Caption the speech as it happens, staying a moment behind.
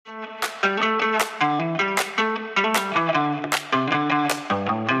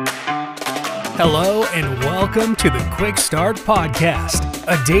Hello and welcome to the Quick Start Podcast,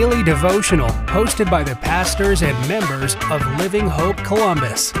 a daily devotional hosted by the pastors and members of Living Hope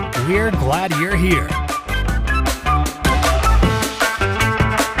Columbus. We're glad you're here.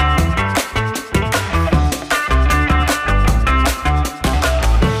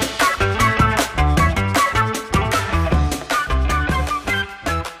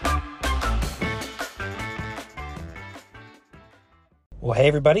 Well, hey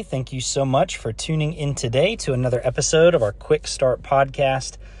everybody, thank you so much for tuning in today to another episode of our Quick Start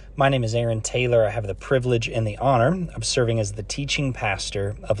Podcast. My name is Aaron Taylor. I have the privilege and the honor of serving as the teaching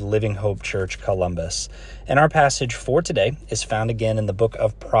pastor of Living Hope Church Columbus. And our passage for today is found again in the book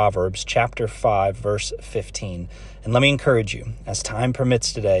of Proverbs, chapter 5, verse 15. And let me encourage you, as time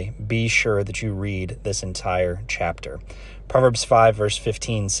permits today, be sure that you read this entire chapter. Proverbs 5, verse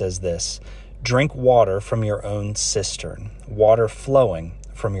 15 says this: "Drink water from your own cistern, water flowing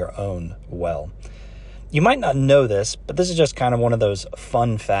from your own well." You might not know this, but this is just kind of one of those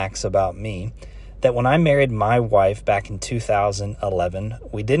fun facts about me, that when I married my wife back in 2011,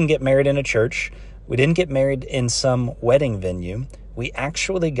 we didn't get married in a church. We didn't get married in some wedding venue. We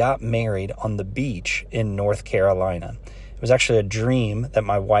actually got married on the beach in North Carolina. It was actually a dream that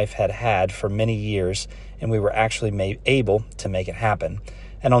my wife had had for many years, and we were actually able to make it happen.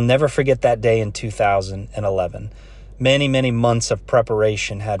 And I'll never forget that day in 2011. Many months of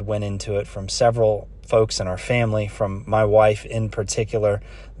preparation had went into it from several folks in our family, from my wife in particular.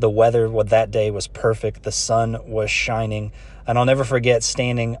 The weather that day was perfect. The sun was shining. And I'll never forget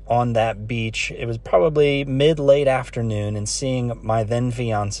standing on that beach. It was probably mid-late afternoon and seeing my then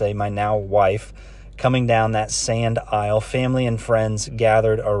fiance, my now wife, coming down that sand aisle. Family and friends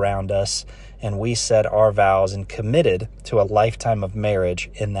gathered around us, and we said our vows and committed to a lifetime of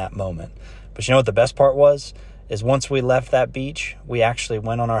marriage in that moment. But you know what the best part was? Is once we left that beach, we actually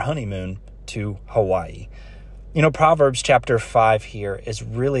went on our honeymoon to Hawaii. You know, Proverbs chapter 5 here is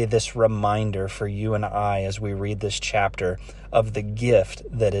really this reminder for you and I as we read this chapter of the gift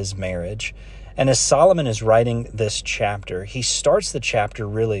that is marriage. And as Solomon is writing this chapter, he starts the chapter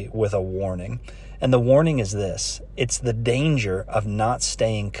really with a warning. And the warning is this: it's the danger of not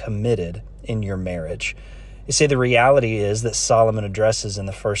staying committed in your marriage. You see, the reality is that Solomon addresses in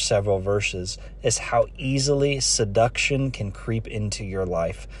the first several verses is how easily seduction can creep into your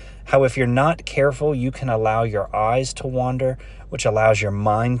life. How if you're not careful, you can allow your eyes to wander, which allows your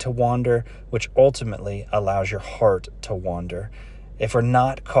mind to wander, which ultimately allows your heart to wander. If we're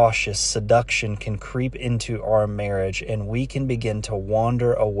not cautious, seduction can creep into our marriage, and we can begin to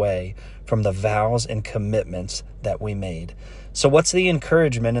wander away from the vows and commitments that we made. So what's the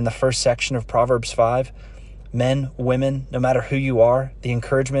encouragement in the first section of Proverbs 5? Men, women, no matter who you are, the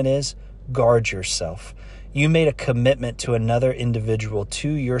encouragement is guard yourself. You made a commitment to another individual, to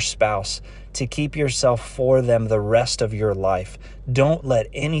your spouse, to keep yourself for them the rest of your life. Don't let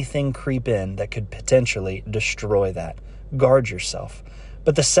anything creep in that could potentially destroy that. Guard yourself.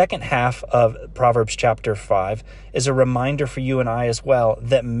 But the second half of Proverbs chapter 5 is a reminder for you and I as well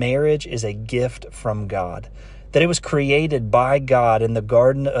that marriage is a gift from God, that it was created by God in the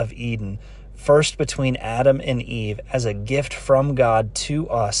Garden of Eden, first between Adam and Eve, as a gift from God to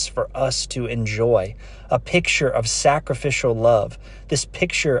us for us to enjoy, a picture of sacrificial love, this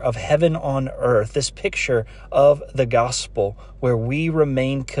picture of heaven on earth, this picture of the gospel where we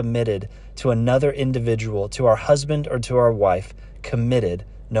remain committed to another individual, to our husband or to our wife, committed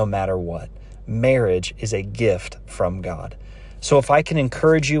no matter what. Marriage is a gift from God. So if I can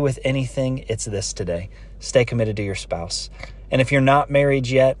encourage you with anything, it's this today: stay committed to your spouse. And if you're not married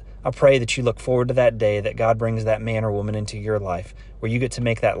yet, I pray that you look forward to that day that God brings that man or woman into your life where you get to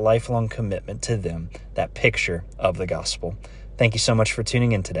make that lifelong commitment to them, that picture of the gospel. Thank you so much for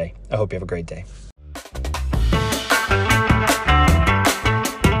tuning in today. I hope you have a great day.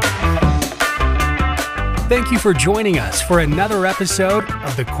 Thank you for joining us for another episode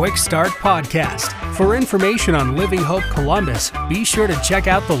of the Quick Start Podcast. For information on Living Hope Columbus, be sure to check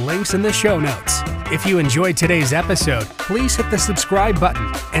out the links in the show notes. If you enjoyed today's episode, please hit the subscribe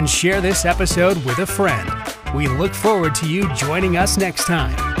button and share this episode with a friend. We look forward to you joining us next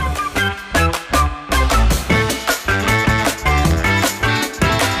time.